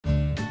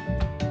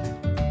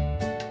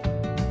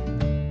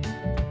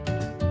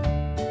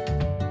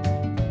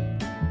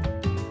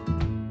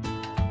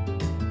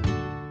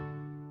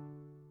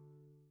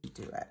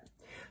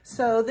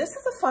So this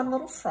is a fun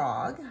little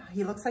frog.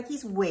 He looks like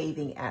he's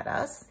waving at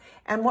us.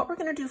 And what we're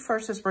gonna do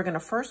first is we're gonna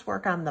first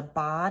work on the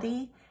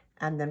body,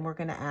 and then we're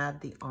gonna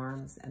add the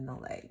arms and the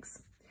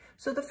legs.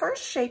 So the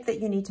first shape that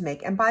you need to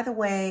make, and by the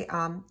way,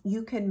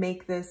 you can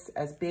make this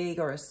as big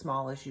or as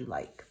small as you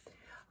like.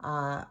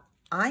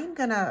 I'm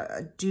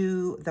gonna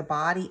do the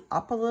body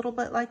up a little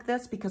bit like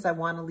this because I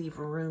wanna leave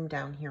room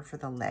down here for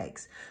the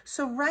legs.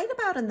 So right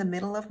about in the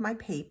middle of my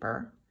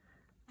paper,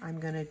 I'm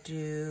gonna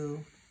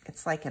do,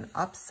 it's like an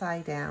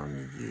upside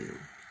down U,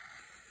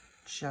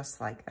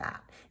 just like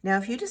that. Now,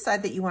 if you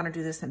decide that you wanna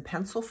do this in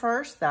pencil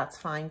first, that's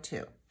fine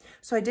too.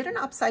 So I did an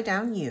upside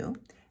down U,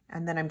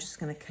 and then I'm just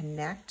gonna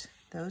connect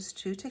those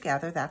two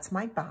together. That's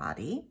my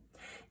body.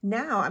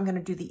 Now I'm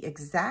gonna do the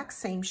exact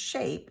same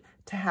shape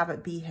to have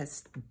it be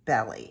his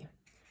belly.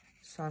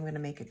 So I'm gonna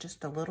make it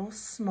just a little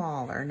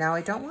smaller. Now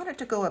I don't want it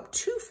to go up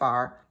too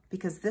far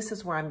because this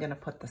is where I'm gonna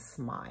put the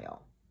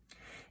smile.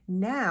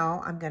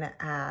 Now I'm gonna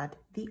add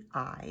the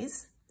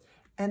eyes.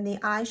 And the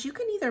eyes, you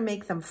can either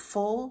make them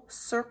full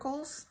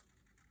circles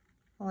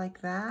like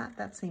that.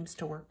 That seems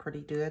to work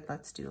pretty good.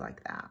 Let's do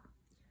like that.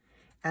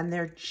 And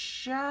they're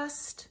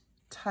just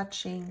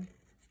touching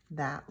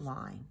that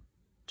line,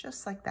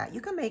 just like that.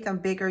 You can make them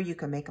bigger, you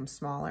can make them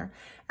smaller.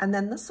 And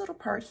then this little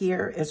part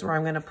here is where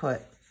I'm gonna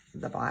put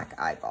the black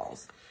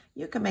eyeballs.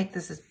 You can make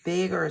this as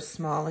big or as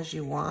small as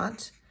you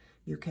want.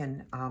 You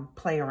can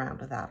play around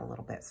with that a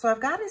little bit. So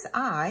I've got his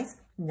eyes.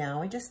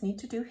 Now I just need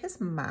to do his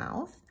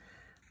mouth.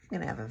 I'm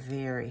gonna have a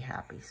very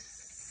happy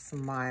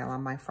smile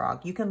on my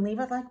frog. You can leave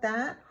it like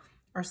that,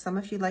 or some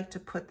of you like to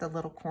put the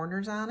little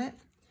corners on it.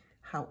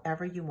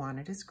 However you want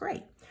it is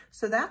great.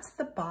 So that's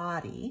the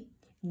body.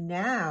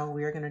 Now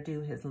we're gonna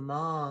do his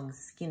long,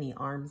 skinny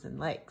arms and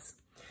legs.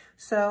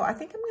 So I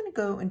think I'm gonna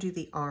go and do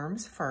the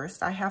arms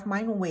first. I have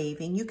mine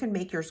waving. You can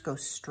make yours go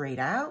straight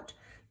out.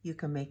 You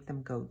can make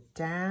them go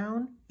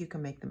down. You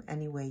can make them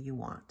any way you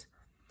want.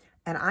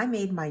 And I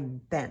made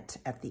mine bent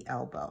at the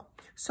elbow.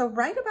 So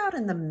right about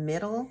in the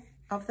middle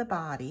of the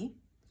body,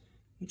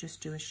 you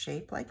just do a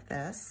shape like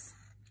this.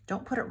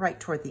 Don't put it right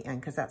toward the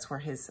end because that's where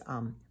his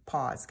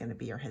paw is gonna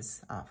be, or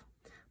his, I'm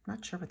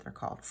not sure what they're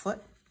called,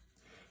 foot.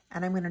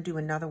 And I'm gonna do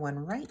another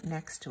one right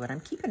next to it. I'm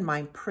keeping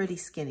mine pretty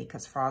skinny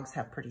because frogs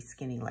have pretty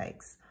skinny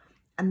legs.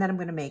 And then I'm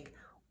gonna make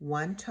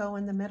one toe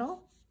in the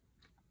middle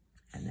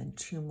and then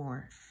two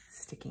more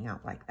sticking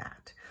out like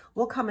that.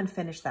 We'll come and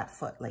finish that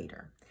foot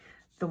later.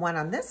 The one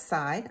on this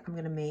side, I'm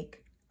gonna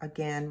make,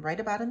 again, right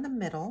about in the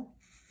middle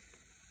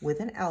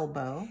with an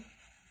elbow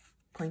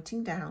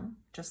pointing down,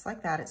 just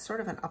like that. It's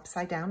sort of an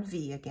upside down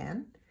V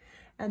again.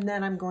 And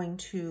then I'm going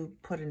to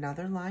put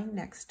another line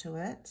next to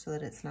it so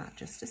that it's not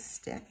just a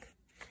stick.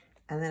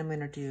 And then I'm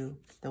gonna do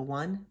the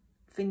one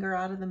finger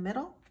out of the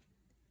middle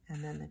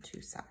and then the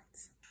two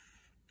sides.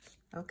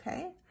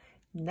 Okay,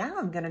 now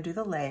I'm gonna do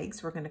the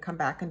legs. We're gonna come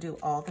back and do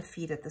all the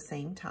feet at the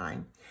same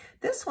time.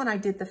 This one I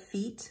did the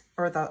feet,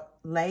 or the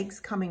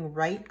legs, coming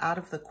right out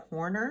of the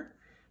corner.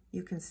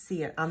 You can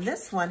see it. On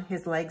this one,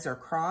 his legs are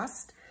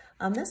crossed.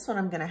 On this one,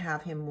 I'm gonna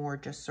have him more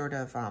just sort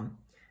of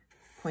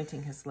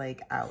pointing his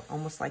leg out,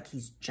 almost like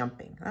he's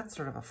jumping. That's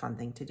sort of a fun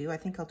thing to do. I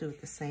think I'll do it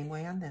the same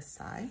way on this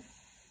side.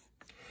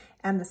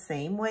 And the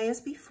same way as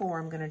before,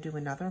 I'm gonna do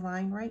another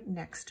line right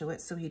next to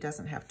it so he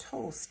doesn't have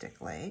total stick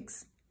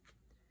legs.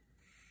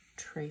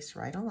 Trace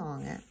right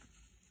along it.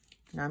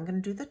 Now I'm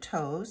gonna do the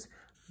toes,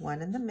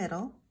 one in the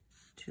middle,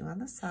 two on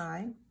the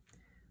side,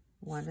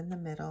 one in the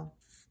middle,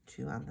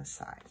 two on the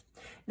side.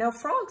 Now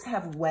frogs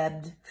have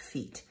webbed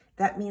feet.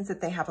 That means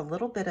that they have a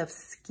little bit of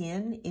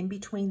skin in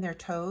between their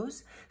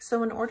toes.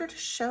 So in order to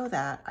show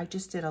that, I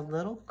just did a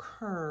little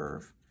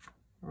curve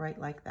right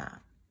like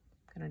that.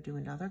 I'm gonna do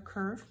another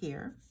curve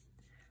here.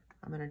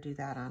 I'm gonna do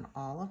that on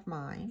all of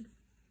mine,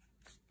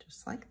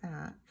 just like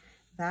that.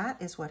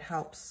 That is what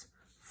helps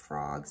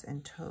frogs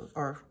and toads,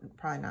 or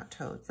probably not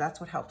toads, that's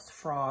what helps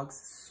frogs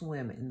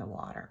swim in the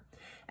water.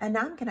 And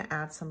now I'm gonna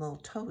add some little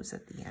toes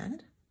at the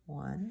end.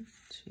 1,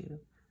 2,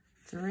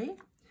 3.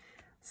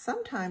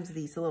 Sometimes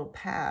these little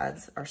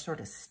pads are sort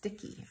of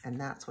sticky,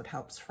 and that's what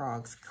helps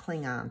frogs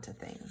cling on to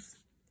things.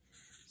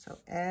 So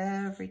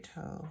every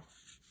toe,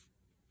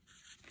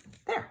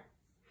 there.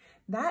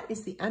 That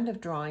is the end of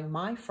drawing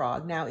my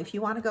frog. Now, if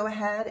you want to go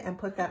ahead and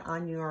put that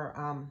on your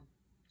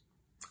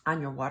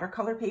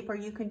watercolor paper,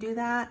 you can do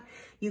that.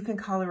 You can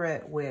color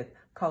it with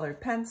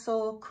colored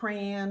pencil,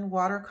 crayon,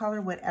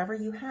 watercolor, whatever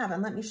you have.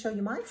 And let me show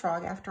you my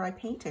frog after I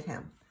painted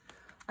him.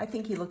 I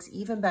think he looks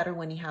even better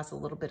when he has a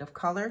little bit of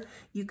color.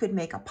 You could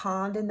make a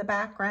pond in the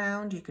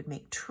background. You could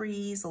make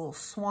trees, a little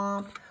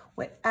swamp,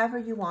 whatever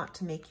you want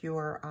to make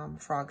your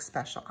frog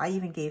special. I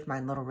even gave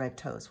mine little red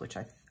toes, which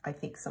I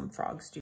think some frogs do.